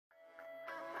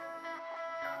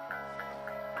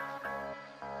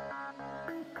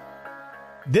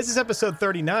This is episode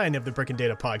 39 of the Brick and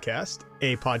Data Podcast,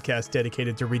 a podcast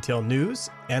dedicated to retail news,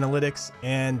 analytics,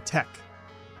 and tech.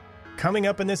 Coming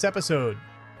up in this episode,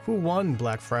 who won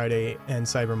Black Friday and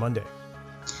Cyber Monday?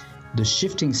 The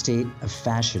shifting state of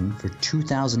fashion for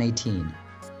 2018.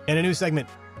 And a new segment,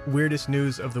 Weirdest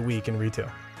News of the Week in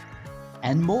Retail.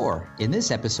 And more in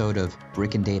this episode of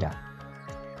Brick and Data.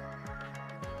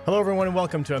 Hello, everyone, and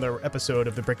welcome to another episode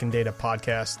of the Brick and Data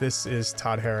Podcast. This is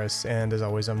Todd Harris, and as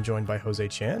always, I'm joined by Jose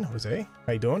Chan. Jose,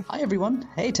 how you doing? Hi, everyone.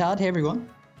 Hey, Todd. Hey, everyone.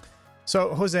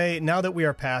 So, Jose, now that we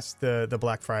are past the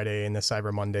Black Friday and the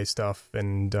Cyber Monday stuff,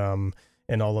 and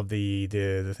all of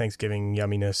the Thanksgiving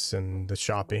yumminess and the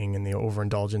shopping and the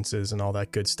overindulgences and all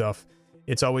that good stuff,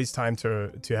 it's always time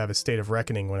to have a state of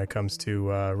reckoning when it comes to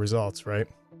results, right?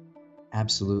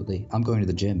 Absolutely. I'm going to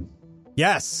the gym.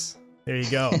 Yes. There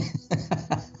you go.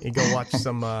 You go watch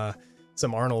some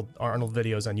Arnold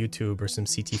videos on YouTube or some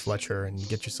CT Fletcher and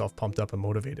get yourself pumped up and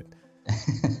motivated.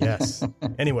 Yes.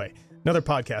 Anyway, another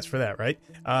podcast for that, right?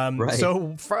 Right.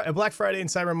 So Black Friday and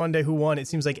Cyber Monday, who won? It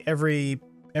seems like every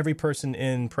person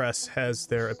in press has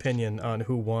their opinion on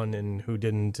who won and who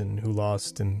didn't and who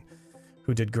lost and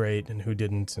who did great and who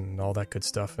didn't and all that good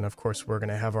stuff. And of course, we're going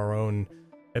to have our own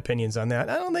opinions on that.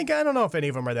 I don't know if any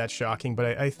of them are that shocking,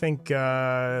 but I think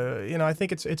I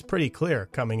think it's pretty clear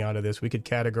coming out of this. We could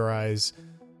categorize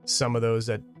some of those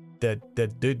that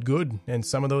did good and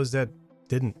some of those that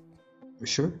didn't.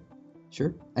 Sure.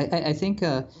 I think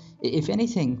if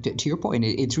anything, to your point,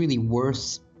 it's really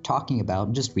worth talking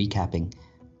about, just recapping,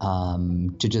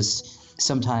 to just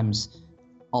sometimes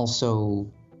also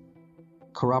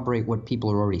corroborate what people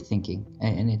are already thinking,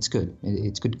 and it's good.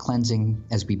 It's good cleansing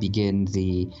as we begin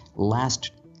the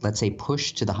last, let's say,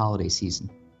 push to the holiday season.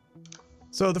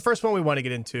 So the first one we want to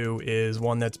get into is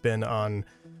one that's been on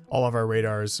all of our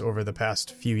radars over the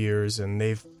past few years, and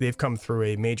they've come through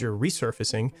a major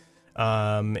resurfacing,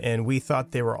 and we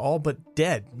thought they were all but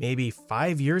dead maybe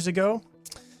 5 years ago,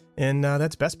 and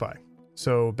that's Best Buy.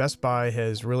 So Best Buy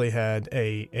has really had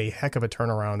a heck of a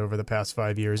turnaround over the past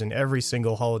 5 years, and every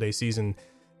single holiday season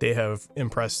they have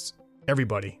impressed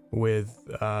everybody with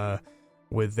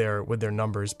their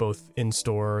numbers, both in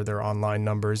store, their online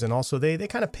numbers, and also they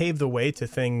kind of paved the way to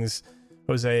things,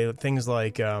 Jose, things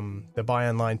like the buy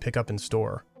online, pick up in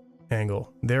store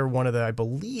angle. They're one of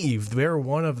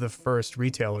the first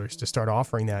retailers to start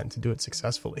offering that and to do it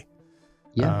successfully.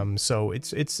 Yeah. So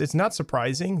it's not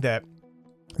surprising that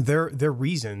their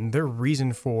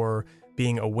reason for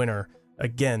being a winner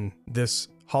again this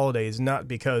holiday is not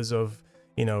because of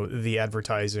the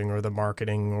advertising or the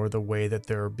marketing or the way that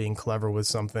they're being clever with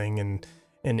something, and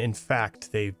in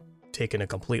fact they've taken a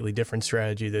completely different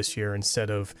strategy this year. Instead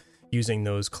of using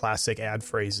those classic ad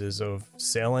phrases of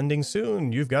sale ending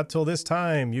soon, you've got till this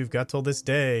time, you've got till this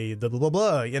day, blah blah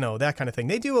blah, that kind of thing.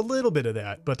 They do a little bit of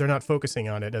that, but they're not focusing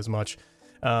on it as much.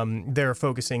 They're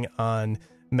focusing on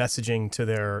messaging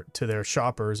to their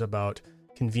shoppers about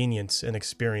convenience and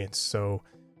experience. So,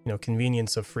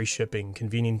 convenience of free shipping,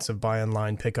 convenience of buy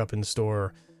online, pick up in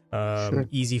store, Sure.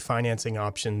 Easy financing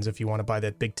options if you want to buy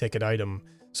that big ticket item.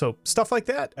 So stuff like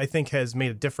that, I think, has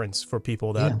made a difference for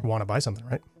people that want to buy something,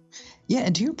 right? Yeah,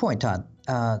 and to your point, Todd,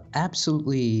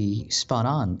 absolutely spot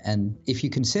on. And if you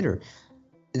consider,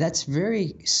 that's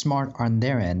very smart on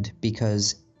their end,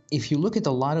 because if you look at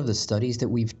a lot of the studies that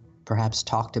we've perhaps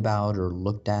talked about or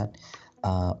looked at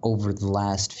over the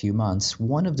last few months,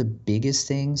 one of the biggest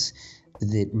things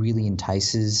that really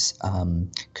entices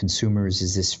consumers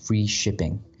is this free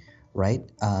shipping, right?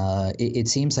 It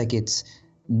seems like it's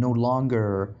no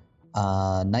longer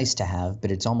nice to have,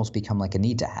 but it's almost become like a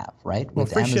need to have, right? Well,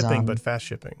 With free Amazon, shipping, but fast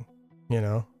shipping,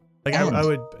 Like I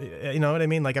would, you know what I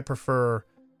mean? Like I prefer,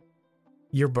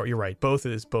 you're right. Both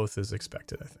is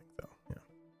expected, I think, though. Yeah.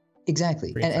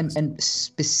 Exactly. And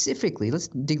specifically, let's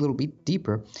dig a little bit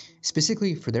deeper.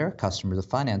 Specifically for their customer, the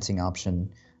financing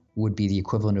option would be the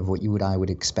equivalent of what you and I would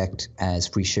expect as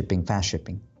free shipping, fast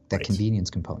shipping, that Right. convenience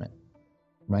component,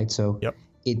 right? So Yep.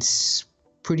 it's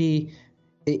pretty,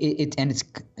 it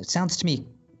sounds to me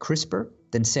crisper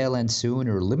than sale ends soon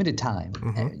or limited time.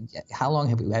 Mhm. How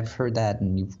long I've heard that,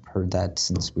 and you've heard that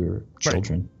since we were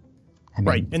children. I mean,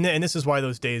 Right. And this is why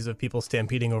those days of people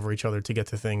stampeding over each other to get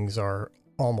to things are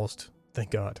almost,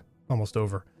 thank God, almost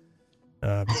over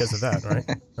because of that, right?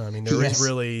 I mean, there is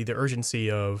really the urgency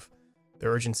of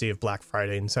Black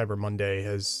Friday and Cyber Monday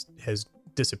has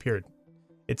disappeared.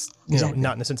 It's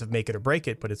not in the sense of make it or break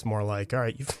it, but it's more like, all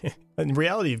right, in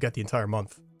reality, you've got the entire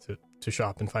month to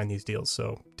shop and find these deals.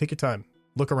 So take your time,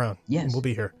 look around. Yes. And we'll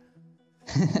be here.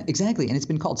 Exactly. And it's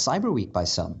been called Cyber Week by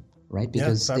some, right?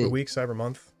 Because Cyber Week, Cyber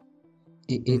Month.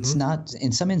 It's not,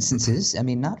 in some instances, I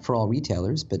mean, not for all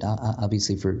retailers, but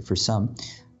obviously for some,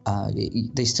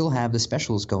 they still have the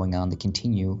specials going on that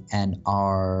continue and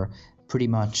are pretty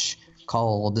much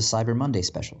called the Cyber Monday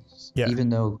specials. Yeah. Even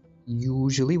though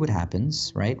usually what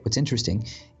happens, right? What's interesting,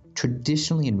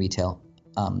 traditionally in retail,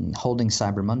 holding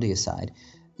Cyber Monday aside,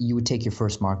 you would take your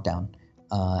first markdown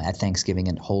at Thanksgiving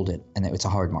and hold it, and it's a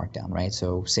hard markdown, right?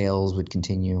 So sales would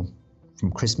continue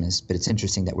from Christmas, but it's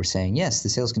interesting that we're saying, yes, the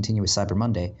sales continue with Cyber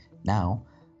Monday now,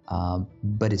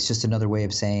 but it's just another way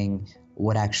of saying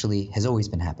what actually has always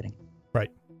been happening.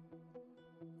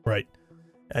 Right.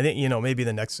 I think, maybe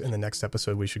in the next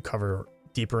episode, we should cover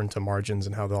deeper into margins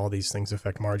and how all these things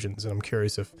affect margins. And I'm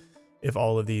curious if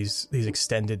all of these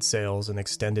extended sales and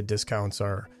extended discounts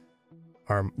are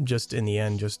just in the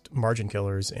end, just margin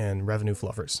killers and revenue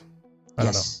fluffers. I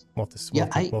don't know.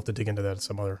 We'll have to dig into that at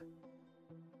some other.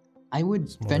 I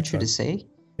would venture to say,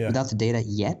 without the data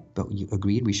yet, but you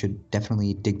agreed we should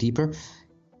definitely dig deeper.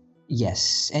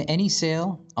 Yes, any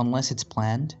sale, unless it's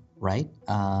planned, right,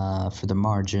 for the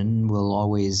margin, will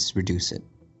always reduce it,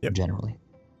 generally.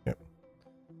 Yep.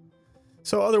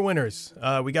 So other winners,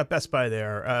 we got Best Buy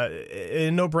there.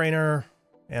 A no-brainer,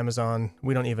 Amazon.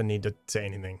 We don't even need to say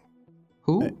anything.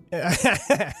 Who?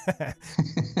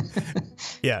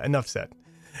 Yeah, enough said.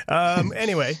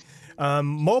 Anyway,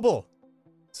 mobile.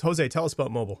 Jose, tell us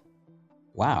about mobile.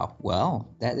 Wow.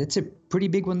 Well, it's a pretty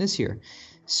big one this year.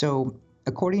 So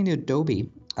according to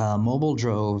Adobe, mobile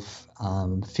drove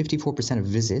 54% of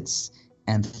visits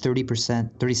and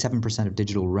 37% of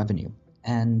digital revenue.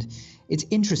 And it's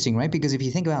interesting, right? Because if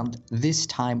you think about this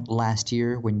time last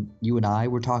year when you and I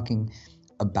were talking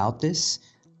about this,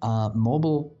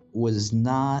 mobile was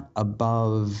not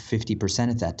above 50%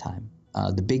 at that time.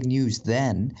 The big news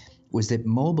then was that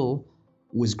mobile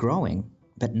was growing,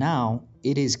 but now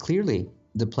it is clearly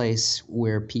the place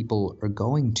where people are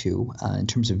going to in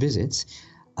terms of visits.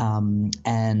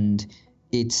 And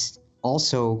it's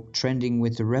also trending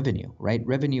with the revenue, right?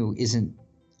 Revenue isn't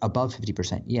above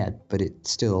 50% yet, but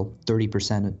it's still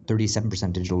 30%,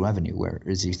 37% digital revenue,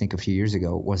 whereas you think a few years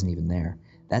ago, it wasn't even there.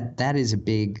 That is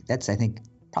that's, I think,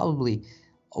 probably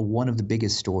one of the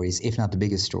biggest stories, if not the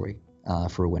biggest story,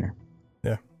 for a winner.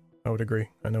 Yeah, I would agree.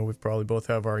 I know we've probably both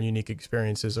have our unique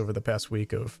experiences over the past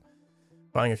week of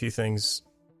buying a few things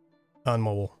on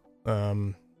mobile.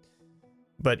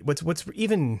 But what's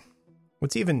even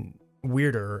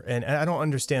weirder, and I don't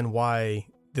understand why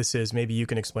this is. Maybe you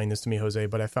can explain this to me, Jose.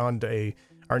 But I found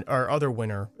our other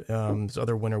winner, this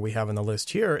other winner we have on the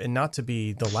list here, and not to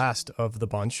be the last of the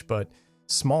bunch, but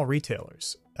small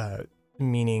retailers,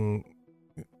 meaning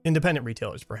independent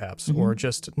retailers, perhaps, or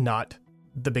just not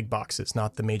the big boxes,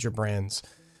 not the major brands.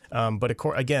 But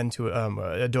again, to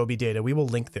Adobe data, we will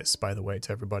link this, by the way,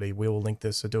 to everybody. We will link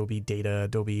this Adobe data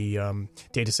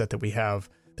set that we have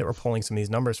that we're pulling some of these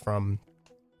numbers from.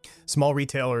 Small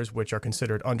retailers, which are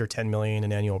considered under 10 million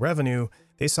in annual revenue,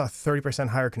 they saw 30%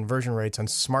 higher conversion rates on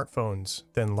smartphones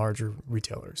than larger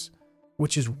retailers,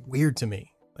 which is weird to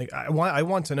me. Like, I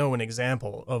want to know an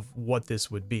example of what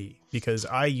this would be, because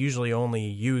I usually when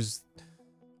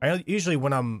I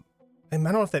don't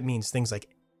know if that means things like,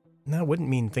 no, it wouldn't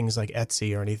mean things like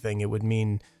Etsy or anything. It would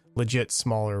mean legit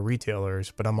smaller retailers,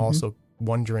 but I'm also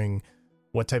wondering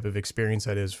what type of experience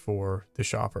that is for the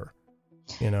shopper,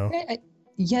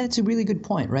 Yeah, it's a really good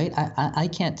point, right? I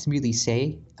can't really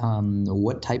say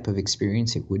what type of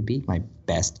experience it would be. My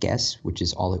best guess, which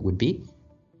is all it would be,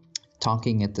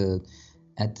 talking at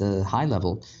the high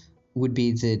level, would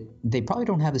be that they probably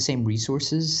don't have the same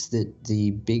resources that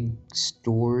the big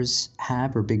stores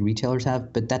have or big retailers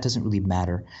have, but that doesn't really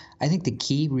matter. I think the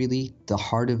key, really, the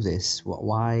heart of this,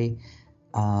 why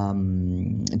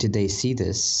did they see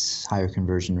this higher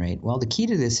conversion rate? Well, the key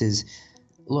to this is,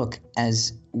 look,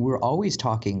 as we're always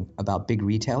talking about big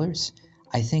retailers,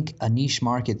 I think a niche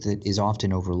market that is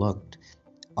often overlooked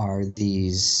are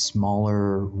these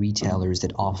smaller retailers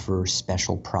that offer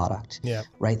special product,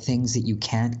 right? Things that you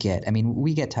can't get. I mean,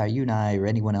 we get tired, you and I or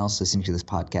anyone else listening to this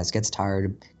podcast gets tired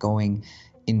of going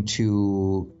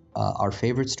into our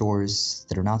favorite stores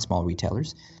that are not small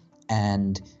retailers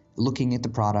and looking at the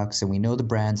products, and we know the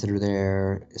brands that are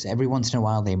there. Every once in a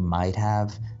while, they might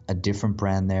have a different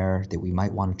brand there that we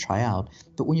might want to try out.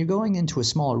 But when you're going into a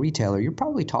smaller retailer, you're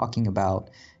probably talking about,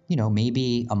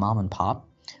 maybe a mom and pop,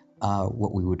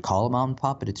 what we would call a mom and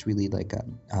pop, but it's really like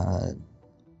a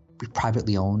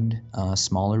privately owned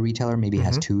smaller retailer, maybe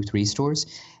has 2-3 stores.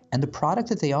 And the product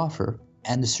that they offer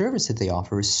and the service that they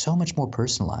offer is so much more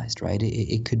personalized, right?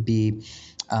 It could be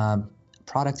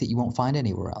product that you won't find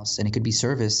anywhere else. And it could be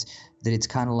service that it's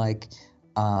kind of like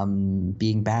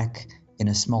being back in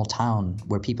a small town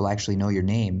where people actually know your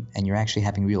name and you're actually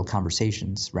having real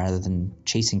conversations rather than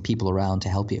chasing people around to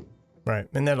help you. Right.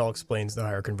 And that all explains the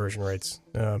higher conversion rates.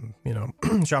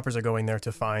 Shoppers are going there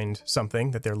to find something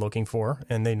that they're looking for,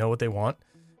 and they know what they want.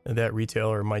 That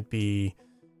retailer might be,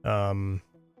 I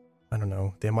don't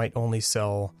know, they might only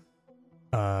sell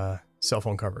cell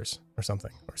phone covers or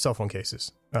something, or cell phone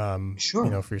cases,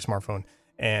 Sure. For your smartphone.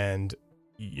 And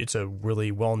it's a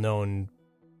really well-known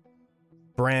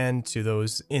brand to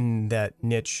those in that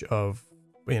niche of,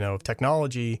 of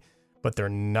technology, but they're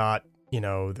not, they're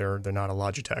not a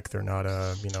Logitech. They're not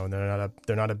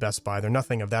they're not a Best Buy. They're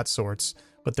nothing of that sorts,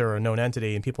 but they're a known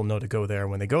entity and people know to go there.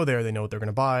 When they go there, they know what they're going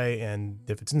to buy. And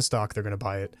if it's in stock, they're going to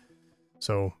buy it.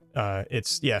 So I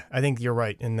think you're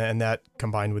right. And that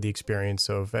combined with the experience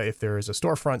of if there is a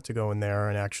storefront to go in there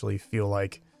and actually feel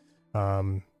like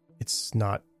it's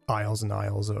not aisles and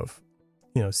aisles of,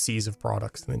 seas of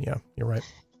products, then yeah, you're right.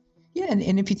 Yeah.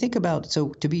 And if you think about, so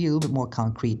to be a little bit more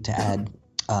concrete, to add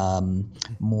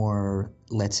more,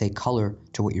 let's say, color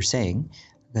to what you're saying,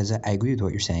 because I agree with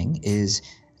what you're saying, is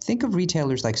think of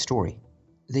retailers like Story.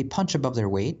 They punch above their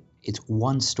weight. It's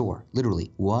one store,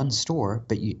 literally one store,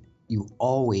 but you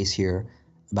always hear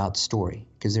about Story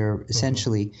because they're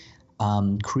essentially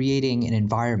creating an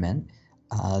environment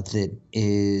that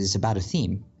is about a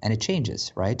theme, and it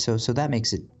changes, right? So that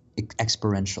makes it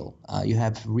experiential. You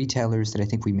have retailers that I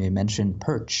think we may mention,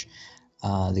 Perch,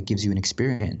 that gives you an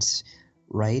experience,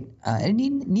 right? And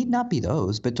it need not be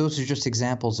those, but those are just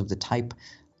examples of the type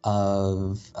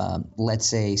of, let's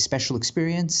say, special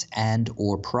experience and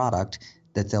or product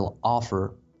that they'll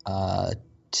offer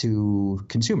to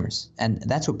consumers, and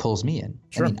that's what pulls me in.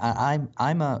 Sure. I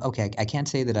mean, I can't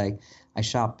say that I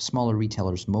shop smaller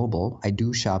retailers mobile. I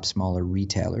do shop smaller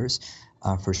retailers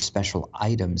for special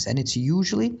items, and it's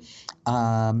usually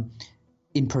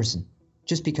in person,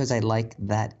 just because I like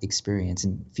that experience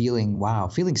and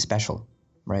feeling special,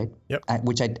 right? Yep.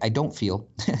 Which I don't feel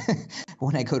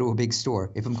when I go to a big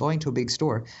store. If I'm going to a big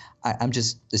store, I'm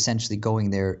just essentially going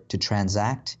there to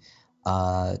transact,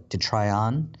 to try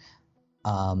on,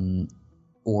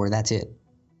 or that's it.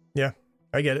 Yeah,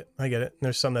 I get it.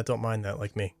 There's some that don't mind that,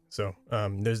 like me. So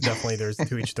there's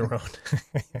to each their own.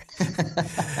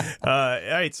 All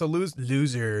right, so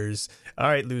losers. All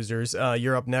right, losers.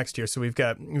 You're up next here. So we've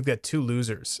got two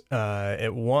losers.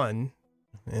 At one,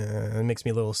 it makes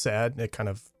me a little sad. It kind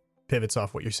of pivots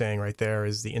off what you're saying right there.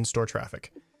 Is the in-store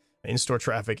traffic. In-store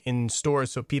traffic in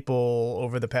stores. So people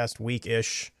over the past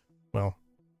week-ish, well,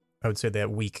 I would say that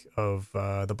week of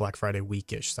the Black Friday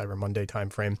week-ish, Cyber Monday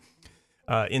timeframe,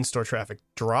 in-store traffic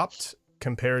dropped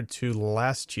compared to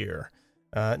last year.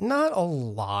 Not a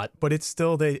lot, but it's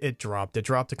still, it dropped. It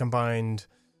dropped a combined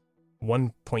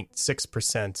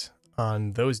 1.6%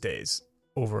 on those days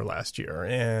over last year.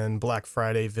 And Black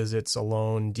Friday visits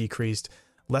alone decreased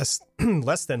less than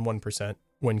 1%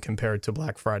 when compared to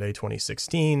Black Friday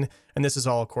 2016. And this is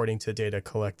all according to data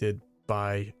collected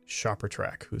by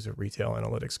ShopperTrack, who's a retail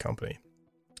analytics company.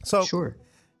 So, sure.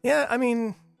 Yeah, I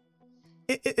mean,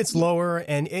 it's lower,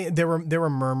 and there were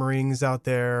murmurings out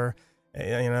there.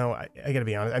 I got to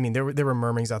be honest. I mean, there were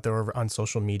murmurings out there on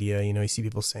social media. You see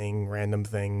people saying random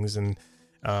things, and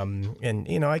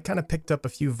I kind of picked up a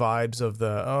few vibes of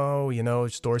the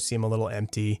stores seem a little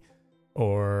empty,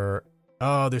 or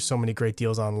there's so many great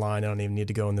deals online, I don't even need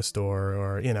to go in the store,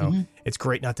 or it's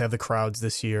great not to have the crowds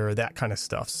this year, or that kind of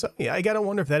stuff. So yeah, I gotta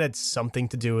wonder if that had something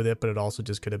to do with it, but it also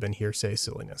just could have been hearsay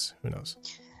silliness. Who knows?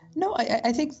 No,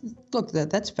 I think, look,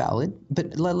 that's valid,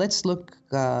 but let's look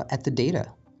at the data,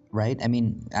 right? I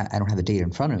mean, I don't have the data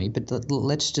in front of me, but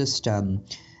let's just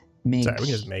make... Sorry, we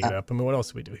can just make it up. I mean, what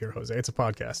else do we do here, Jose? It's a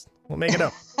podcast. We'll make it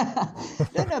up.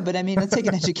 No, but I mean, let's take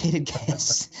an educated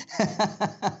guess.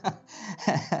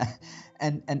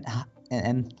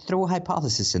 and throw a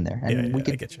hypothesis in there, and we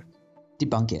could I get you.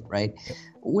 debunk it, right? Yep.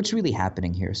 What's really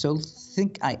happening here? So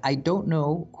I don't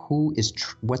know who is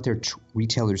what their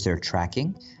retailers they're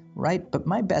tracking, right? But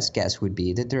my best guess would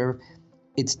be that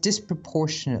it's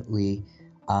disproportionately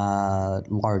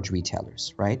large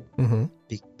retailers, right? Mm-hmm.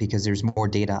 Because there's more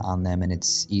data on them, and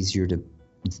it's easier to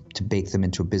bake them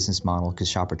into a business model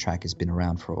because ShopperTrack has been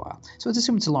around for a while. So let's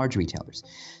assume it's the large retailers.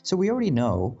 So we already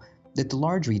know that the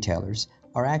large retailers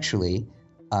are actually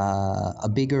a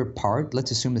bigger part.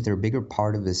 Let's assume that they're a bigger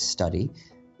part of this study.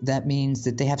 That means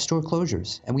that they have store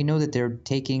closures, and we know that they're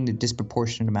taking the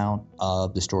disproportionate amount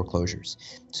of the store closures.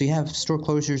 So you have store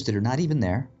closures that are not even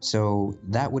there, so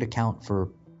that would account for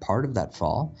part of that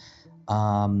fall.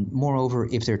 Moreover,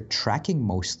 if they're tracking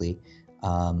mostly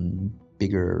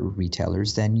bigger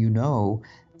retailers, then you know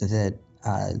that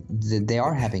they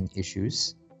are having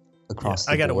issues across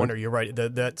the I got to board. wonder. You're right.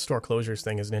 That store closures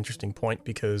thing is an interesting point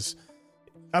because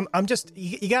I'm just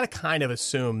you got to kind of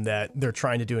assume that they're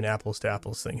trying to do an apples to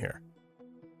apples thing here,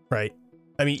 right?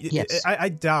 I mean, Yes. I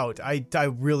doubt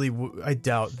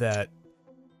that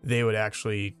they would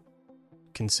actually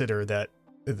consider that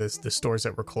the stores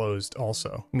that were closed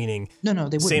also, meaning No, they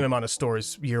wouldn't. same amount of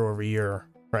stores year over year,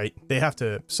 right? They have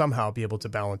to somehow be able to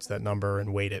balance that number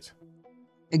and weight it.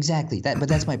 Exactly. But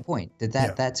that's my point.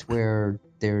 Yeah. That's where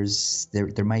there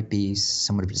might be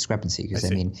somewhat of a discrepancy because I I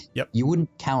see. mean, Yep. you wouldn't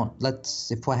count.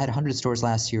 If I had 100 stores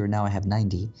last year and now I have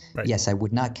 90, Right. yes, I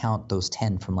would not count those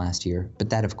 10 from last year. But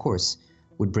that, of course,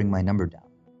 would bring my number down.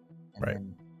 And Right.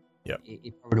 then Yep.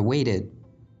 If I were to weight it,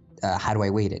 how do I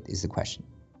weight it? Is the question.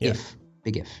 Yeah.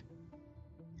 Big if.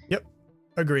 Yep.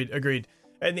 Agreed.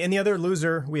 And the other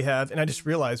loser we have, and I just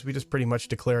realized we just pretty much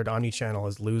declared Omnichannel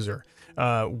as loser.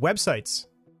 Websites.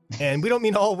 And we don't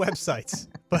mean all websites,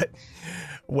 but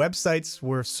websites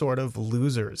were sort of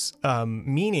losers,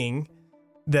 meaning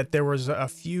that there was a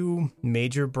few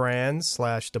major brands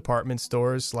 / department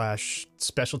stores /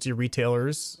 specialty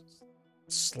retailers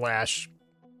 /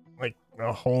 like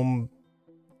a home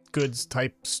goods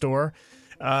type store.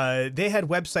 They had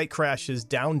website crashes,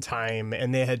 downtime,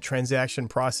 and they had transaction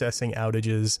processing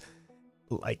outages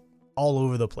like all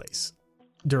over the place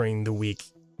during the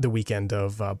weekend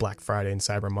of Black Friday and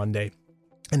Cyber Monday.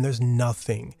 And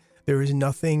there is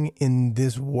nothing in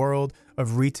this world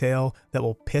of retail that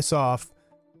will piss off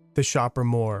the shopper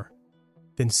more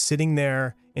than sitting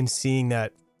there and seeing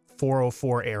that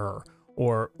 404 error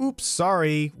or, oops,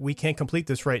 sorry, we can't complete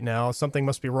this right now. Something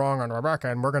must be wrong on our back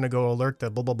end. We're going to go alert the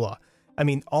blah, blah, blah. I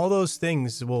mean, all those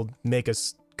things will make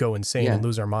us go insane and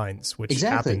lose our minds, which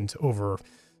happened over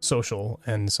social,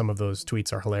 and some of those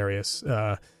tweets are hilarious.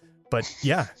 But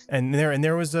yeah, and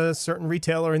there was a certain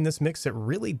retailer in this mix that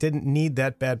really didn't need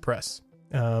that bad press.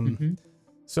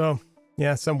 So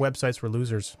yeah, some websites were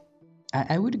losers.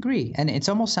 I would agree. And it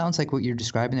almost sounds like what you're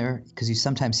describing there, because you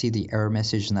sometimes see the error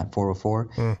message in that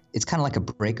 404. It's kind of like a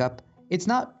breakup. It's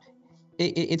not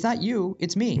you,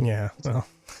 it's me. Yeah. Well,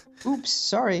 oops,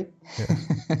 sorry. Yeah.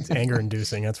 It's anger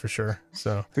inducing, that's for sure.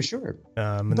 So for sure.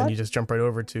 And then you just jump right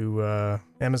over to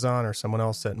Amazon or someone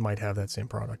else that might have that same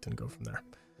product and go from there.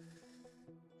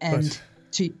 And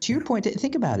to your point,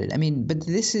 think about it. I mean, but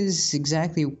this is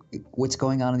exactly what's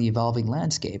going on in the evolving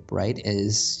landscape, right?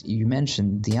 As you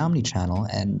mentioned, the omnichannel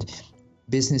and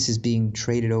business is being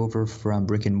traded over from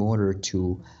brick and mortar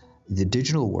to the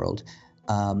digital world.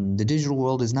 The digital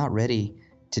world is not ready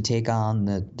to take on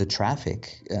the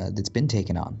traffic that's been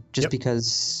taken on just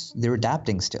because they're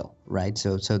adapting still, right?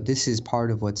 So this is part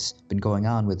of what's been going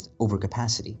on with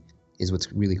overcapacity is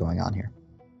what's really going on here.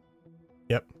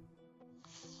 Yep.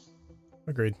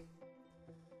 Agreed.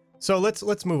 So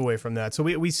let's move away from that. So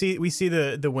we see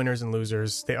the winners and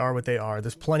losers. They are what they are.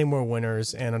 There's plenty more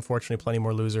winners and unfortunately plenty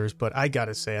more losers. But I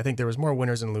gotta say, I think there was more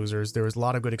winners and losers. There was a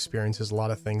lot of good experiences, a lot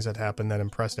of things that happened that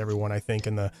impressed everyone. I think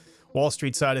in the Wall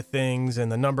Street side of things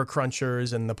and the number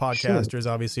crunchers and the podcasters,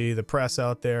 obviously the press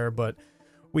out there. But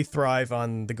we thrive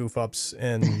on the goof ups,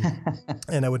 and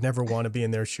and I would never want to be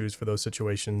in their shoes for those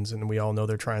situations. And we all know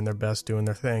they're trying their best, doing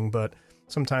their thing, but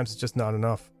sometimes it's just not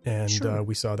enough. And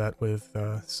we saw that with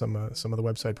some of the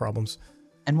website problems.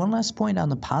 And one last point on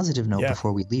the positive note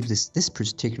before we leave this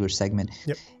particular segment.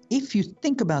 Yep. If you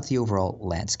think about the overall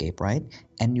landscape, right,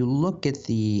 and you look at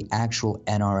the actual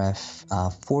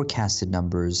NRF forecasted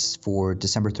numbers for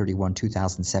December 31,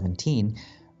 2017,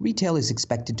 retail is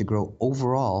expected to grow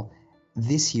overall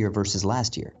this year versus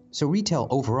last year. So retail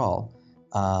overall,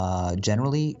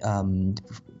 generally,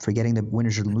 forgetting the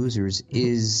winners and losers,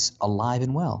 is alive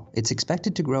and well. It's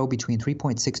expected to grow between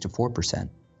 3.6 to 4%,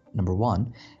 number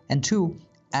one. And two,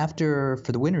 for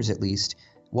the winners at least,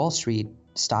 Wall Street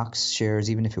stocks shares,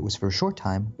 even if it was for a short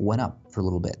time, went up for a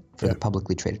little bit for the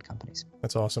publicly traded companies.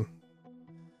 That's awesome.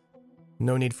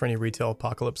 No need for any retail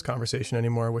apocalypse conversation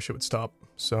anymore. I wish it would stop.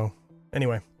 So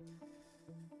anyway,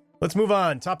 let's move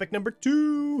on. Topic number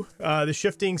 2, the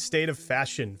shifting state of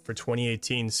fashion for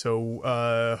 2018. So,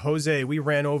 Jose, we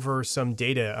ran over some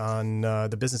data on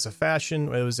the business of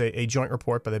fashion. It was a joint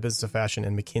report by the Business of Fashion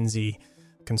and McKinsey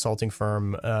consulting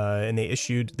firm, and they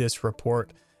issued this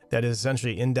report that is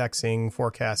essentially indexing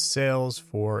forecast sales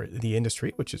for the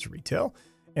industry, which is retail.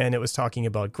 And it was talking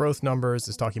about growth numbers.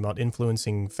 It's talking about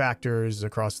influencing factors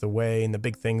across the way and the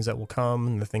big things that will come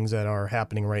and the things that are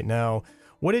happening right now.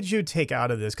 What did you take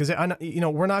out of this? Because,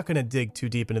 we're not going to dig too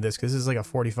deep into this because this is like a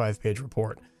 45-page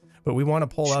report. But we want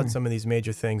to pull out some of these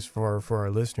major things for our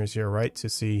listeners here, right? To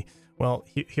see, well,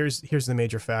 here's the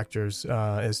major factors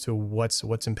as to what's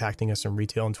impacting us in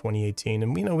retail in 2018.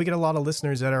 And, we get a lot of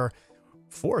listeners that are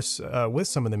force with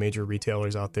some of the major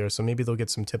retailers out there. So maybe they'll get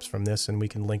some tips from this, and we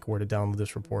can link where to download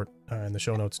this report in the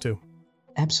show notes too.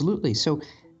 Absolutely. So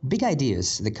big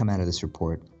ideas that come out of this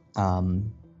report.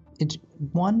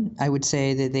 One, I would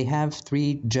say that they have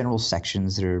three general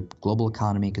sections that are global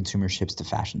economy, consumer shifts, the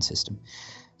fashion system.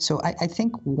 So I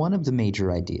think one of the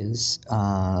major ideas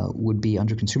would be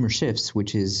under consumer shifts,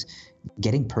 which is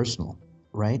getting personal,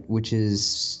 right? Which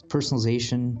is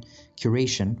personalization,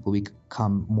 curation will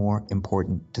become more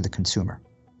important to the consumer,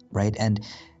 right? And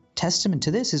testament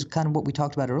to this is kind of what we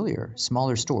talked about earlier,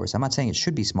 smaller stores. I'm not saying it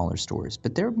should be smaller stores,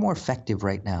 but they're more effective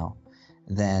right now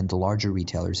than the larger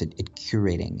retailers at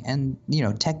curating. And,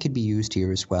 tech could be used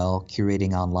here as well,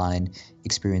 curating online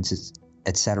experiences,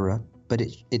 etc. But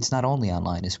it's not only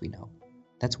online, as we know.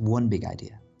 That's one big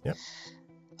idea. Yep.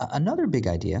 Another big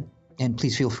idea, and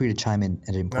please feel free to chime in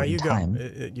at an important time.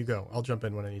 You go. I'll jump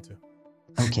in when I need to.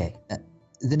 Okay.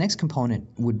 The next component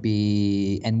would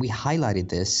be, and we highlighted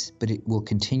this, but it will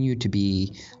continue to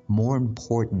be more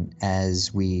important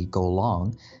as we go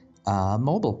along,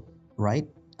 mobile, right?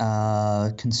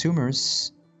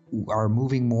 Consumers are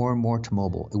moving more and more to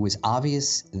mobile. It was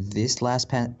obvious this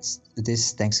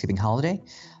Thanksgiving holiday.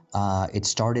 It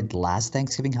started last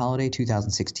Thanksgiving holiday,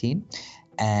 2016,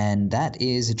 and that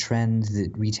is a trend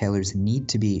that retailers need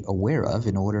to be aware of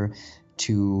in order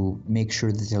to make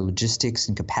sure that their logistics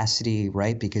and capacity,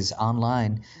 right? Because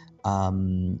online,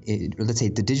 let's say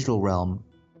the digital realm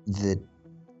that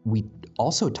we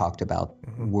also talked about,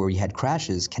 where you had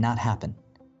crashes, cannot happen,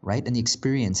 right? And the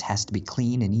experience has to be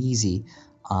clean and easy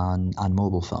on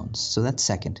mobile phones. So that's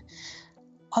second.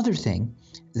 Other thing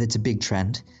that's a big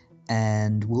trend,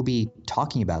 and we'll be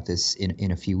talking about this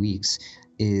in a few weeks,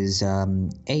 is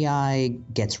AI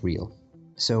gets real.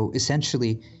 So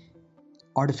essentially,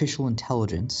 artificial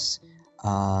intelligence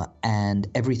and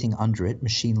everything under it,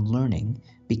 machine learning,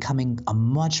 becoming a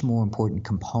much more important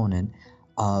component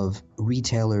of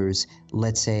retailers,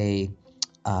 let's say,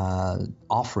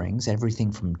 offerings,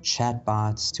 everything from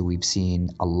chatbots to we've seen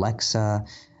Alexa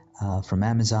from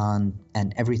Amazon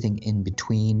and everything in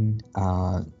between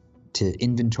to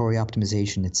inventory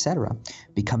optimization, etc.,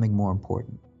 becoming more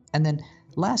important. And then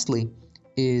lastly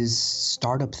is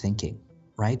startup thinking,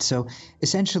 right? So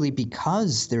essentially,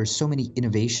 because there's so many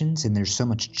innovations and there's so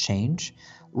much change,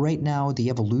 right now the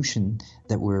evolution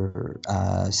that we're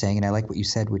saying, and I like what you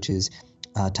said, which is,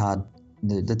 Todd,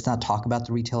 let's not talk about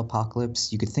the retail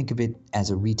apocalypse. You could think of it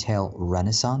as a retail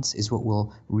renaissance is what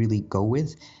we'll really go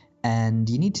with. And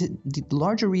the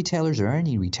larger retailers, or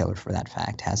any retailer for that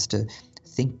fact, has to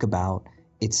think about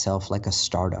itself like a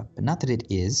startup. And not that it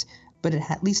is, but it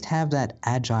at least have that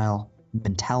agile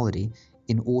mentality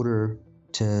in order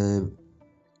to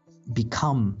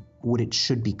become what it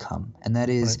should become. And that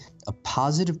is a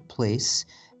positive place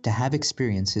to have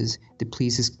experiences that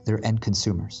pleases their end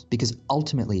consumers. Because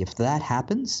ultimately, if that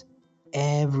happens,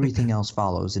 everything else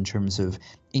follows in terms of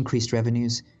increased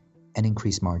revenues and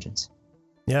increased margins.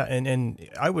 Yeah, and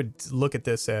I would look at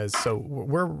this as, so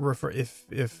if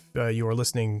you are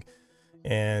listening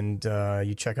and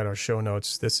you check out our show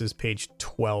notes, this is page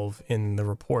 12 in the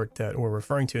report that we're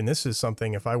referring to. And this is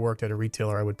something, if I worked at a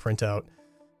retailer, I would print out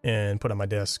and put on my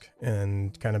desk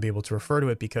and kind of be able to refer to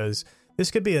it, because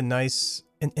this could be a nice,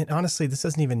 and honestly, this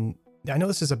doesn't even, I know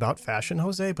this is about fashion,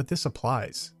 Jose, but this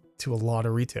applies to a lot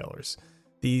of retailers.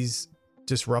 These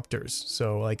disruptors.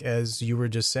 So like, as you were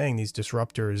just saying, these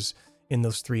disruptors in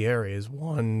those three areas: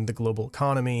 one, the global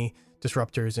economy,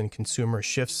 disruptors in consumer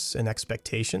shifts and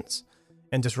expectations,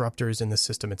 and disruptors in the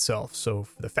system itself. So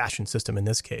the fashion system in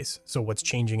this case. So what's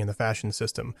changing in the fashion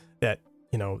system that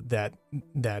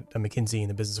McKinsey and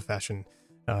the business of fashion,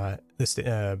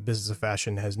 business of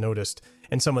fashion has noticed,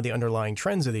 and some of the underlying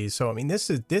trends of these. So, I mean, this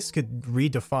could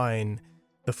redefine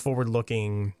the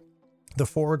forward-looking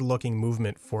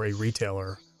movement for a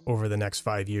retailer over the next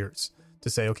 5 years, to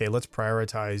say, okay, let's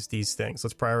prioritize these things.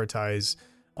 Let's prioritize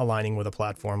aligning with a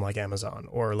platform like Amazon,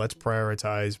 or let's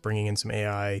prioritize bringing in some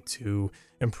AI to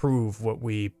improve what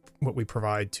we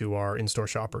provide to our in-store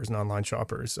shoppers and online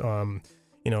shoppers.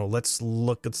 Let's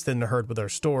thin the herd with our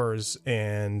stores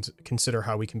and consider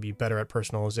how we can be better at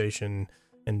personalization,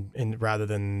 and rather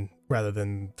than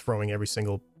throwing every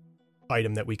single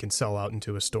item that we can sell out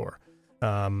into a store.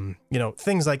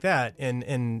 Things like that.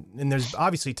 And there's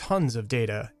obviously tons of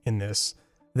data in this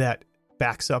that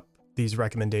backs up these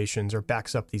recommendations or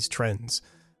backs up these trends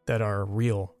that are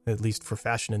real, at least for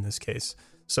fashion in this case.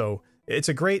 So it's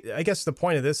a great, I guess the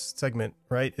point of this segment,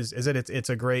 right, is that it's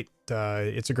a great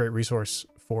resource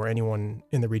for anyone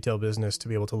in the retail business to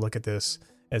be able to look at this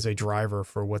as a driver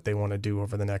for what they want to do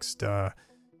over the next,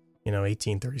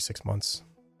 36 months.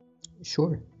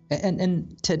 Sure.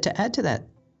 And to add to that,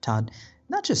 Todd,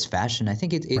 not just fashion. I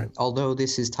think Right. although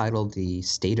this is titled the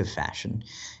state of fashion,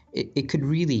 it could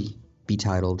really be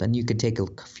titled, and you could take a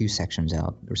few sections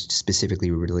out, or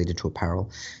specifically related to apparel.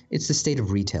 It's the state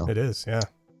of retail. It is, yeah.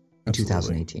 In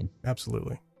 2018.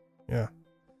 Absolutely. Yeah.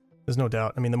 There's no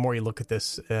doubt. I mean, the more you look at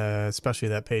this, especially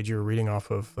that page you were reading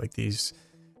off of, like these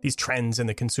trends and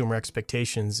the consumer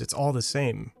expectations, it's all the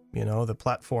same. You know, the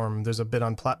platform, there's a bit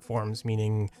on platforms,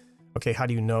 meaning, okay, how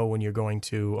do you know when you're going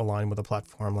to align with a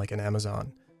platform like an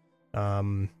Amazon?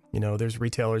 You know, there's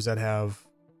retailers that have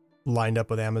lined up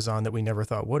with Amazon that we never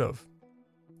thought would have.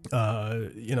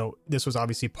 You know, this was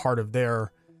obviously part of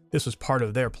their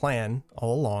plan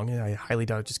all along. And I highly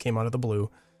doubt it just came out of the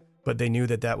blue, but they knew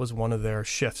that was one of their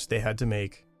shifts they had to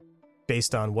make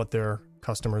based on what their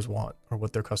customers want or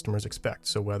what their customers expect.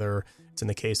 So whether it's in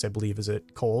the case, I believe, is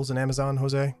it Kohl's and Amazon,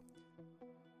 Jose?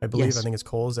 I believe, yes. I think it's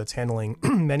Kohl's that's handling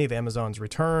many of Amazon's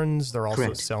returns. They're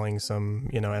also selling some,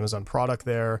 you know, Amazon product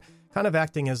there, kind of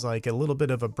acting as like a little bit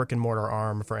of a brick and mortar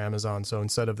arm for Amazon. So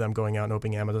instead of them going out and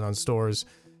opening Amazon stores,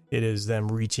 it is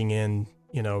them reaching in,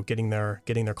 you know, getting their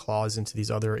claws into these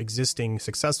other existing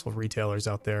successful retailers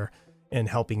out there and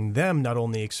helping them not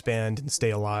only expand and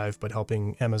stay alive, but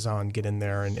helping Amazon get in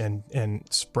there and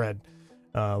spread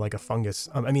like a fungus.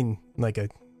 I mean, like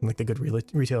the good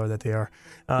retailer that they are.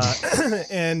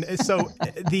 And so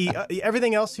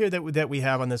everything else here that we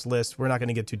have on this list, we're not going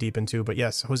to get too deep into, but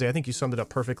yes, Jose, I think you summed it up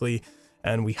perfectly.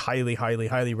 And we highly, highly,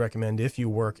 highly recommend, if you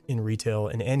work in retail,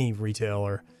 in any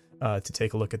retailer, to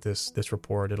take a look at this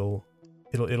report. It'll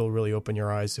really open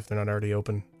your eyes, if they're not already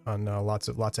open, on lots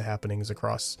of happenings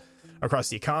across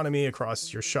the economy,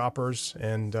 across your shoppers,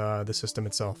 and the system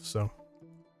itself. So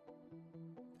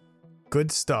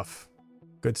good stuff.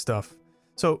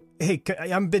 So, hey,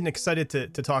 I've been excited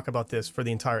to talk about this for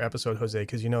the entire episode, Jose,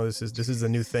 because you know this is a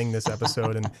new thing, this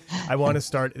episode, and I want to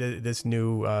start this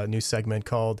new segment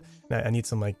called, I need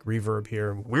some like reverb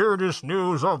here, Weirdest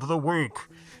News of the Week.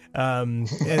 And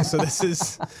so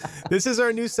this is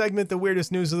our new segment, the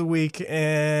Weirdest News of the Week,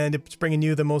 and it's bringing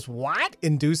you the most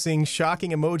inducing,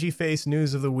 shocking emoji face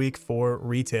news of the week for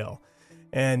retail.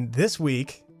 And this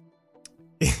week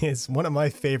is one of my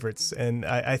favorites, and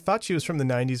I thought she was from the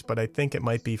 90s, but I think it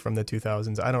might be from the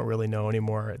 2000s. I don't really know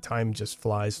anymore. Time just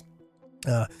flies.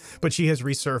 But she has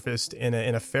resurfaced in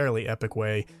a fairly epic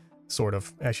way. Sort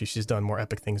of. Actually, she's done more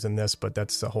epic things than this, but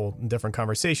that's a whole different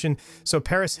conversation. So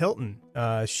Paris Hilton,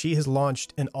 she has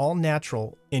launched an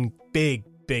all-natural, in big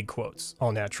quotes,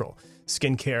 all-natural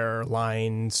skincare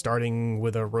line, starting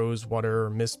with a rose water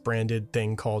mist branded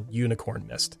thing called Unicorn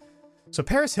Mist. So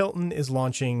Paris Hilton is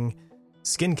launching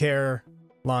skincare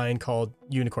line called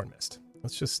Unicorn Mist.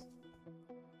 Let's just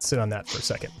sit on that for a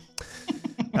second.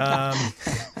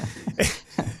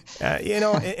 You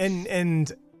know,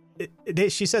 and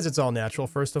she says it's all natural,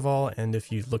 first of all, and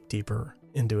if you look deeper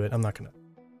into it, I'm not going to,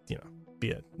 you know,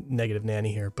 be a negative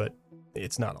nanny here, but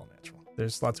it's not all natural.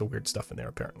 There's lots of weird stuff in there,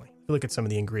 apparently. If you look at some of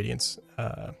the ingredients,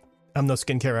 I'm no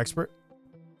skincare expert,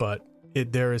 but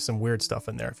there is some weird stuff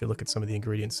in there if you look at some of the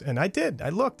ingredients. And I did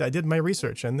my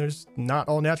research, and there's not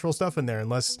all natural stuff in there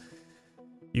unless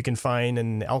you can find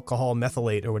an alcohol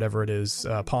methylate or whatever it is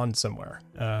pond somewhere.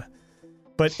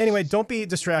 But anyway, don't be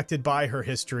distracted by her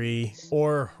history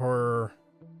or her,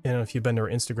 you know, if you've been to her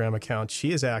Instagram account.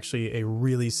 She is actually a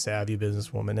really savvy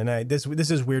businesswoman. And this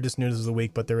is Weirdest News of the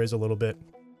Week, but there is a little bit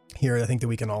here I think that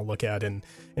we can all look at and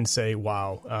say,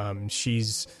 wow,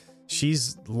 she's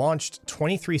launched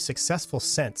 23 successful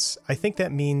scents. I think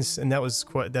that means, and that was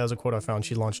a quote I found,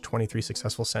 she launched 23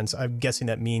 successful scents. I'm guessing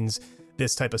that means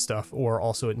this type of stuff, or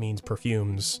also it means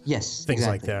perfumes. Yes, things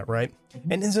exactly. like that, right?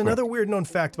 And there's another weird known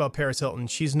fact about Paris Hilton.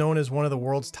 She's known as one of the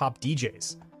world's top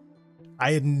DJs.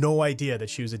 I had no idea that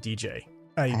she was a DJ.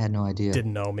 I had no idea.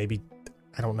 Didn't know. Maybe,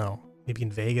 I don't know. Maybe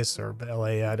in Vegas or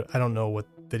LA. I don't know what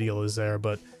the deal is there,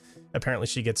 but apparently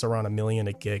she gets around $1 million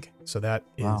a gig. So that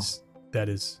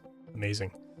is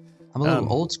amazing. I'm a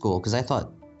little old school because I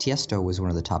thought Tiesto was one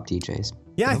of the top DJs.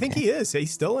 Yeah, I think he is.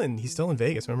 He's still in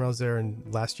Vegas. Remember, I was there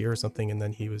last year or something, and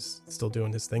then he was still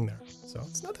doing his thing there. So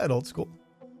it's not that old school.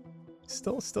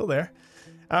 Still there.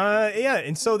 Yeah,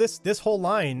 and so this whole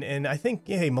line, and I think,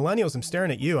 hey, millennials, I'm staring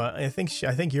at you. I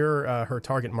think you're her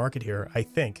target market here. I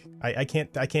think I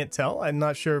can't tell. I'm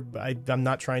not sure. I'm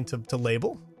not trying to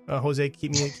label. Jose,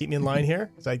 keep me in line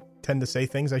here, because I tend to say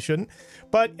things I shouldn't.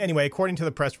 But anyway, according to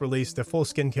the press release, the full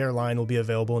skincare line will be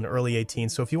available in early 2018.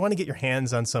 So if you want to get your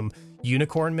hands on some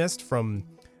unicorn mist from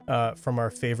our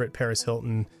favorite Paris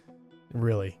Hilton,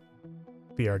 really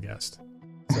be our guest.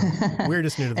 So,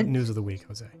 weirdest news of the week,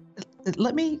 Jose.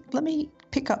 Let me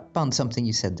pick up on something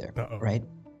you said there. Uh-oh. Right?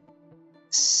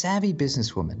 savvy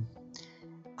businesswoman.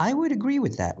 I would agree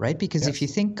with that, right? Because if you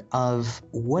think of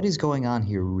what is going on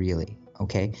here really,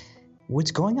 okay,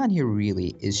 what's going on here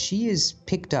really is she is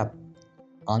picked up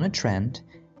on a trend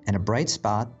and a bright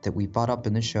spot that we brought up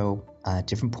in the show at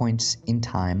different points in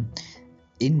time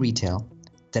in retail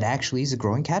that actually is a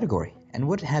growing category and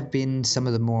would have been some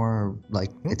of the more, like,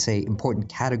 let's say, important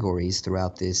categories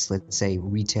throughout this, let's say,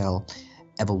 retail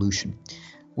evolution.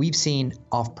 We've seen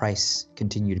off-price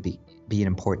continue to be an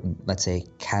important, let's say,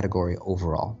 category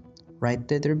overall, right?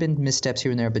 There have been missteps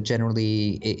here and there, but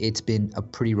generally it's been a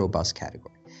pretty robust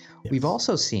category. Yes. We've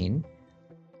also seen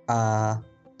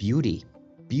beauty.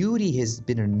 Beauty has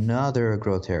been another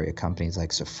growth area. Companies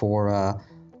like Sephora,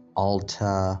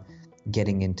 Ulta,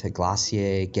 getting into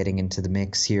Glossier, getting into the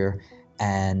mix here,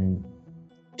 and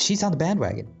she's on the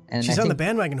bandwagon. And she's on the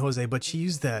bandwagon, Jose, but she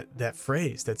used that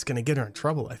phrase that's going to get her in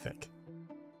trouble, I think.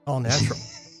 All natural.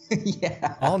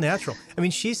 Yeah. All natural. I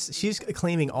mean, she's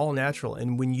claiming all natural,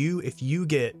 and if you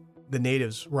get the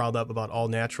natives riled up about all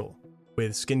natural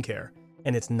with skincare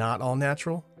and it's not all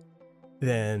natural,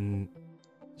 then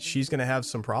she's going to have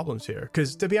some problems here.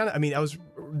 Because to be honest, I mean, I was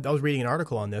reading an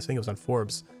article on this. I think it was on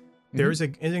Forbes. There's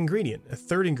an ingredient, a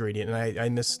third ingredient, and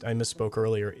I misspoke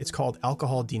earlier. It's called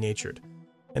alcohol denatured,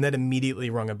 and that immediately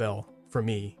rung a bell for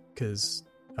me because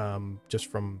just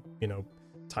from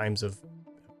times of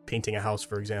painting a house,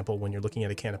 for example, when you're looking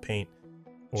at a can of paint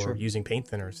or using paint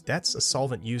thinners, that's a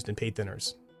solvent used in paint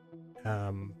thinners.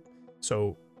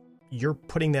 So you're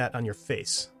putting that on your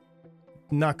face,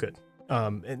 not good.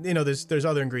 And there's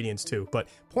other ingredients too, but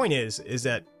point is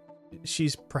that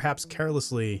she's perhaps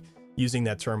carelessly using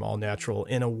that term all natural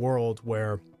in a world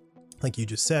where, like you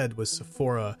just said, with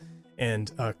Sephora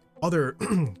and other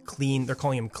clean, they're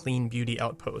calling them clean beauty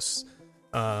outposts,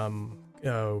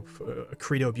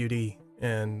 Credo Beauty,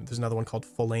 and there's another one called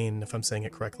Folane, if I'm saying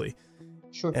it correctly.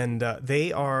 Sure. And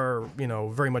they are,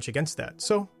 very much against that.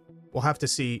 So we'll have to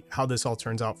see how this all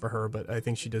turns out for her, but I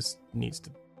think she just needs to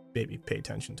maybe pay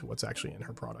attention to what's actually in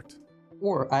her product.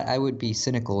 Or I would be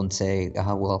cynical and say,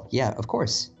 well, yeah, of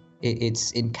course. It's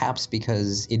in caps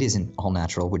because it isn't all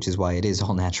natural, which is why it is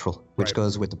all natural, which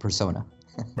goes with the persona.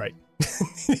 Right.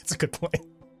 It's a good point.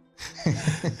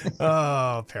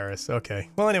 Oh, Paris. Okay.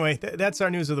 Well, anyway, that's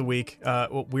our news of the week.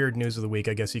 Weird news of the week,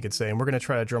 I guess you could say. And we're going to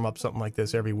try to drum up something like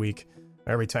this every week,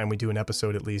 every time we do an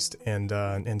episode at least,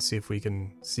 and see if we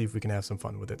can have some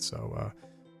fun with it. So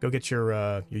go get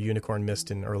your unicorn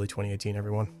mist in early 2018,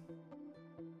 everyone.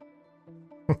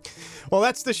 Well,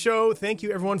 that's the show. Thank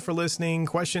you, everyone, for listening.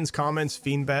 Questions, comments,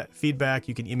 feedback,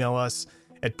 you can email us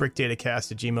at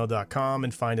brickdatacast@gmail.com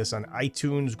and find us on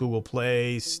iTunes, Google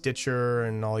Play, Stitcher,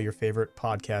 and all your favorite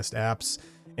podcast apps.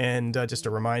 And just a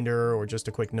reminder, or just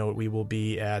a quick note, we will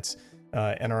be at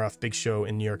NRF Big Show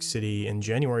in New York City in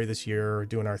January this year,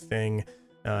 doing our thing.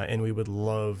 And we would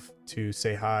love to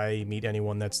say hi, meet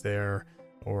anyone that's there,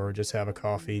 or just have a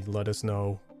coffee. Let us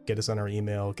know. Get us on our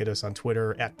email. Get us on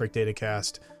Twitter at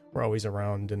BrickDataCast. We're always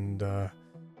around and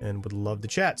would love to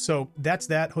chat. So that's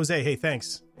that. Jose, hey,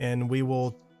 thanks. And we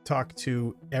will talk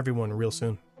to everyone real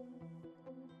soon.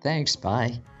 Thanks.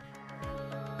 Bye.